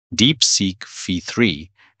DeepSeek V3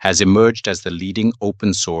 has emerged as the leading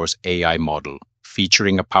open-source AI model,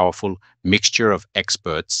 featuring a powerful mixture of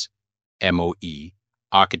experts, MOE,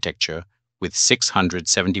 architecture with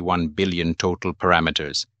 671 billion total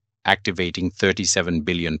parameters, activating 37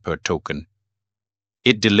 billion per token.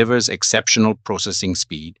 It delivers exceptional processing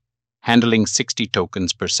speed, handling 60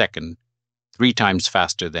 tokens per second, 3 times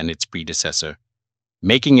faster than its predecessor,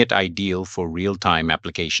 making it ideal for real-time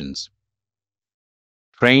applications.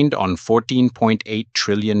 Trained on 14.8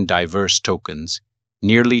 trillion diverse tokens,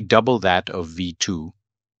 nearly double that of V2,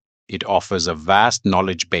 it offers a vast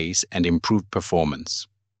knowledge base and improved performance.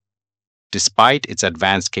 Despite its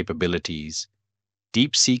advanced capabilities,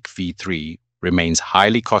 DeepSeek V3 remains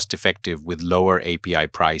highly cost-effective with lower API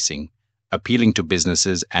pricing, appealing to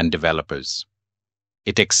businesses and developers.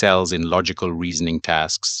 It excels in logical reasoning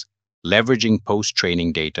tasks, leveraging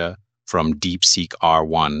post-training data from DeepSeek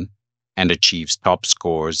R1, and achieves top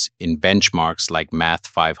scores in benchmarks like Math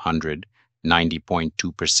 500,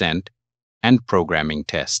 90.2%, and programming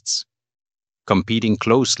tests, competing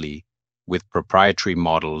closely with proprietary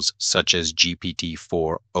models such as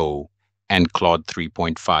GPT-4o and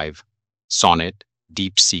Claude-3.5-Sonnet.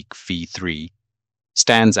 DeepSeek V3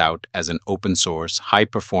 stands out as an open-source,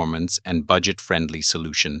 high-performance, and budget-friendly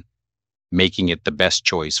solution, making it the best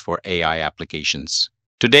choice for AI applications.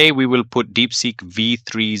 Today, we will put DeepSeek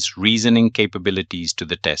V3's reasoning capabilities to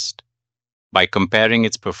the test by comparing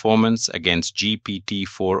its performance against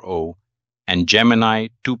GPT-4o and Gemini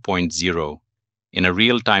 2.0 in a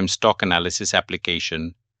real-time stock analysis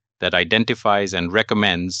application that identifies and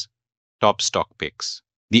recommends top stock picks.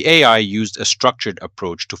 The AI used a structured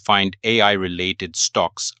approach to find AI-related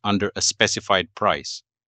stocks under a specified price.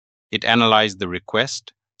 It analyzed the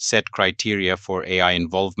request, set criteria for AI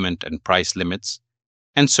involvement and price limits,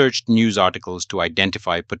 and searched news articles to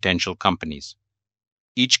identify potential companies.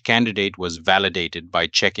 Each candidate was validated by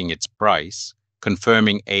checking its price,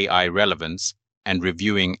 confirming AI relevance, and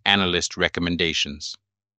reviewing analyst recommendations.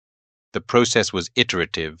 The process was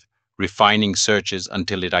iterative, refining searches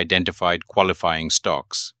until it identified qualifying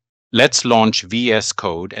stocks. Let's launch VS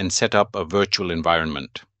Code and set up a virtual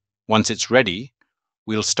environment. Once it's ready,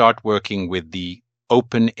 we'll start working with the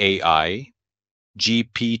OpenAI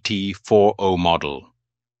GPT-4o model.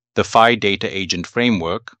 The Phi Data Agent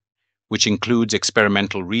Framework, which includes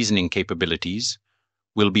experimental reasoning capabilities,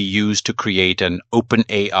 will be used to create an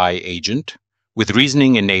OpenAI agent with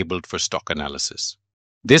reasoning enabled for stock analysis.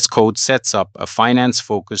 This code sets up a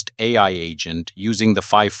finance-focused AI agent using the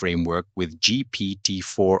Phi framework with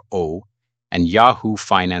GPT-4o and Yahoo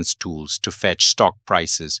Finance tools to fetch stock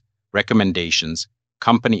prices, recommendations,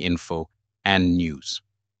 company info, and news.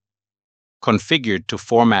 Configured to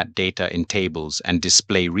format data in tables and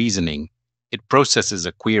display reasoning, it processes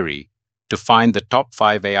a query to find the top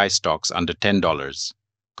 5 AI stocks under $10,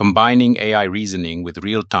 combining AI reasoning with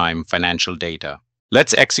real-time financial data.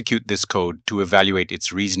 Let's execute this code to evaluate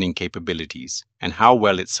its reasoning capabilities and how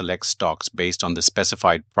well it selects stocks based on the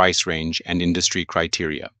specified price range and industry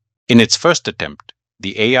criteria. In its first attempt,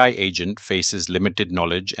 the AI agent faces limited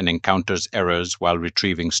knowledge and encounters errors while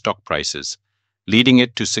retrieving stock prices, leading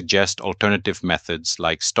it to suggest alternative methods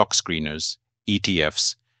like stock screeners,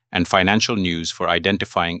 ETFs, and financial news for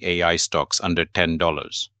identifying AI stocks under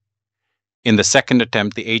 $10. In the second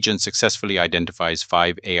attempt, the agent successfully identifies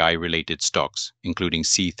 5 AI-related stocks, including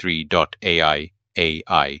C3.ai,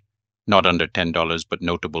 not under $10 but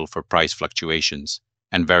notable for price fluctuations,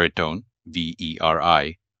 and Veritone,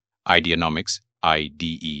 VERI, Ideanomics,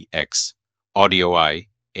 IDEX, AudioEye,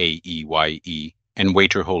 AEYE, and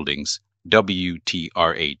Waiter Holdings,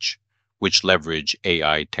 WTRH, which leverage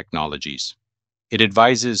AI technologies. It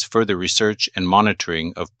advises further research and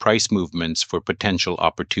monitoring of price movements for potential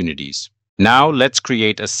opportunities. Now let's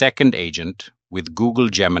create a second agent with Google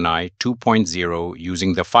Gemini 2.0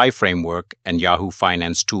 using the Phi framework and Yahoo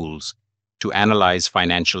Finance tools to analyze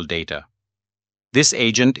financial data. This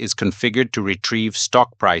agent is configured to retrieve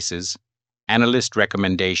stock prices, analyst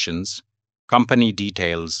recommendations, company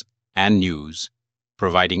details, and news,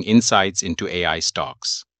 providing insights into AI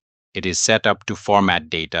stocks. It is set up to format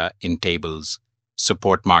data in tables,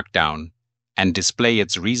 support Markdown, and display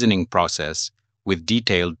its reasoning process with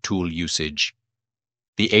detailed tool usage.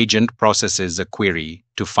 The agent processes a query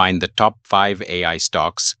to find the top 5 AI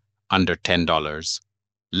stocks under $10,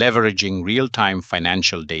 leveraging real-time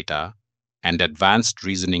financial data and advanced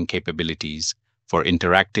reasoning capabilities for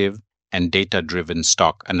interactive and data-driven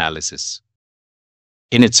stock analysis.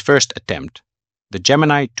 In its first attempt, the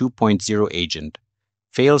Gemini 2.0 agent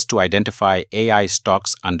fails to identify AI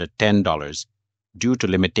stocks under $10 due to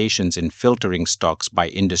limitations in filtering stocks by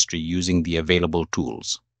industry using the available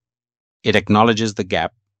tools. It acknowledges the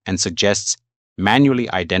gap and suggests manually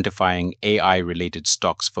identifying AI-related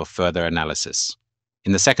stocks for further analysis.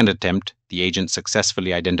 In the second attempt, the agent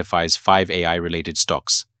successfully identifies 5 AI-related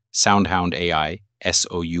stocks: SoundHound AI,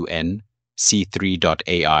 SOUN,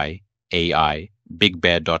 C3.ai, AI,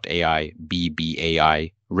 BigBear.ai,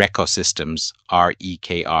 BBAI, Recosystems,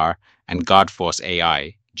 REKR, and Godforce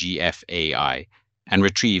AI, GFAI, and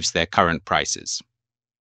retrieves their current prices.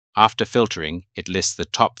 After filtering, it lists the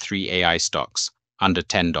top 3 AI stocks under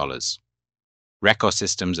 $10.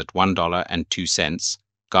 Recosystems at $1.02,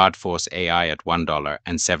 Godforce AI at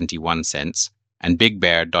 $1.71, and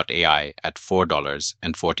BigBear.ai at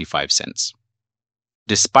 $4.45.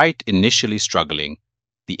 Despite initially struggling,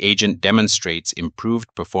 the agent demonstrates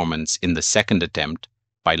improved performance in the second attempt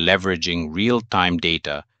by leveraging real-time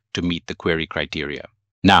data to meet the query criteria.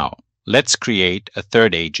 Now, let's create a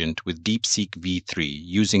third agent with DeepSeek V3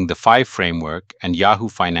 using the 5 framework and Yahoo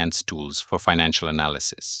Finance tools for financial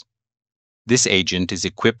analysis. This agent is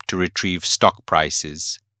equipped to retrieve stock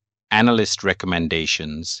prices, analyst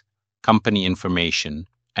recommendations, company information,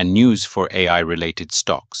 and news for AI-related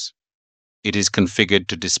stocks. It is configured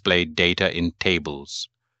to display data in tables,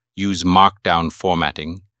 use Markdown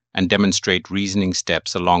formatting, and demonstrate reasoning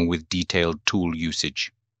steps along with detailed tool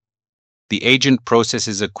usage. The agent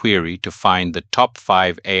processes a query to find the top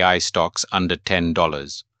 5 AI stocks under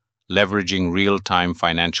 $10, leveraging real-time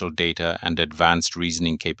financial data and advanced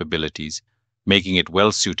reasoning capabilities, making it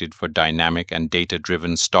well-suited for dynamic and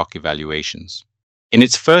data-driven stock evaluations. In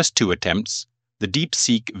its first 2 attempts, the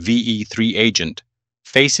DeepSeek V3 agent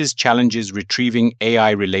faces challenges retrieving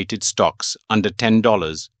AI-related stocks under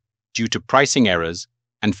 $10 due to pricing errors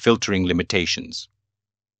and filtering limitations.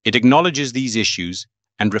 It acknowledges these issues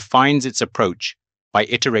and refines its approach by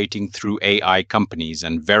iterating through AI companies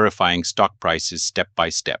and verifying stock prices step by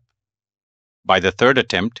step. By the third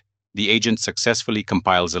attempt, the agent successfully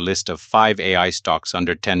compiles a list of 5 AI stocks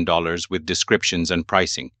under $10 with descriptions and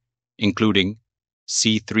pricing, including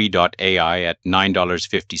C3.ai at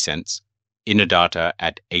 $9.50, Innodata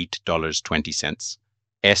at $8.20,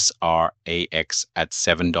 SRAX at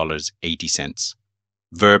 $7.80,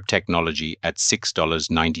 Verb Technology at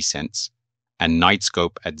 $6.90, and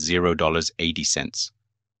Nightscope at $0.80,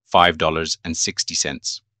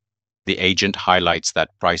 $5.60. The agent highlights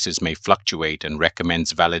that prices may fluctuate and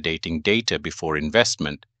recommends validating data before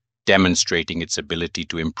investment, demonstrating its ability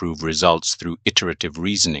to improve results through iterative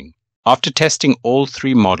reasoning. After testing all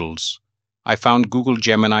 3 models, I found Google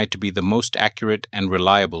Gemini to be the most accurate and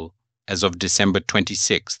reliable as of December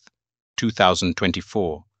 26,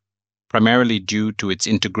 2024, primarily due to its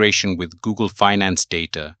integration with Google Finance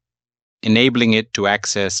data, enabling it to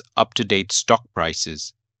access up-to-date stock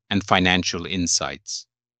prices and financial insights.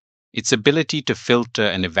 Its ability to filter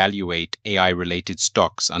and evaluate AI-related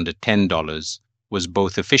stocks under $10 was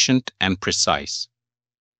both efficient and precise.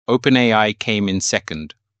 OpenAI came in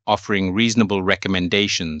second, offering reasonable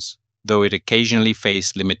recommendations, though it occasionally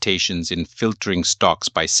faced limitations in filtering stocks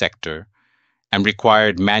by sector and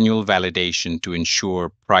required manual validation to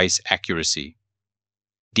ensure price accuracy.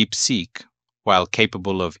 DeepSeek, while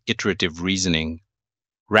capable of iterative reasoning,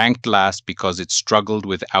 ranked last because it struggled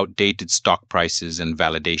with outdated stock prices and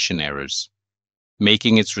validation errors,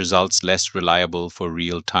 making its results less reliable for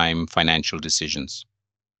real-time financial decisions.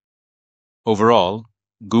 Overall,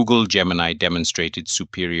 Google Gemini demonstrated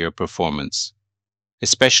superior performance,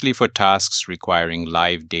 especially for tasks requiring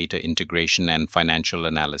live data integration and financial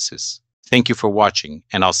analysis. Thank you for watching,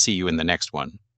 and I'll see you in the next one.